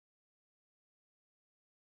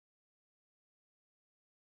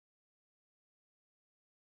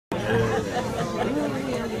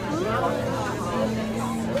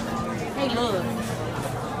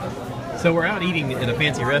So we're out eating at a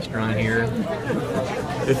fancy restaurant here.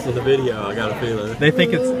 It's in the video. I got a feeling. They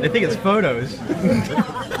think it's photos.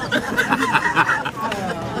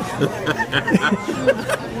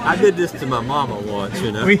 I did this to my mama once,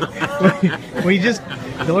 you know.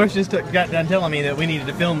 Dolores just got done telling me that we needed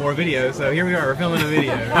to film more videos, so here we are, we're filming a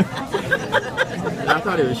video. I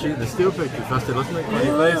thought he was shooting the still pictures. I said, let's make funny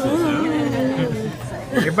faces.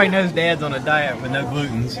 Everybody knows Dad's on a diet with no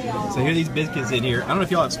glutens. So here are these biscuits in here. I don't know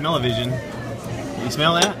if y'all have smell-o-vision. You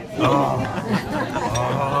smell that? Oh,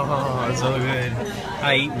 it's so good.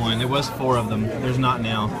 I ate one. There was 4 of them. There's not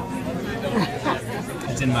now.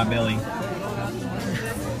 It's in my belly.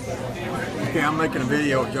 Okay, I'm making a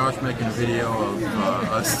video. Josh making a video of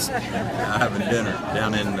us having dinner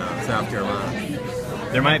down in South Carolina.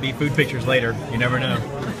 There might be food pictures later. You never know.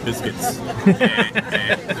 Biscuits.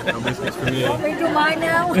 No biscuits for me. Want me to do mine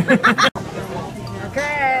now?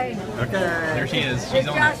 Okay. Okay. There she is. She's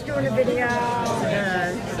on Josh it. doing a video.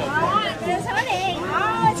 Okay. Oh, there's Honey.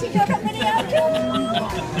 Oh, is he doing a video too?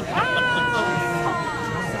 Oh,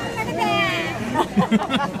 look at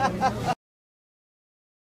that.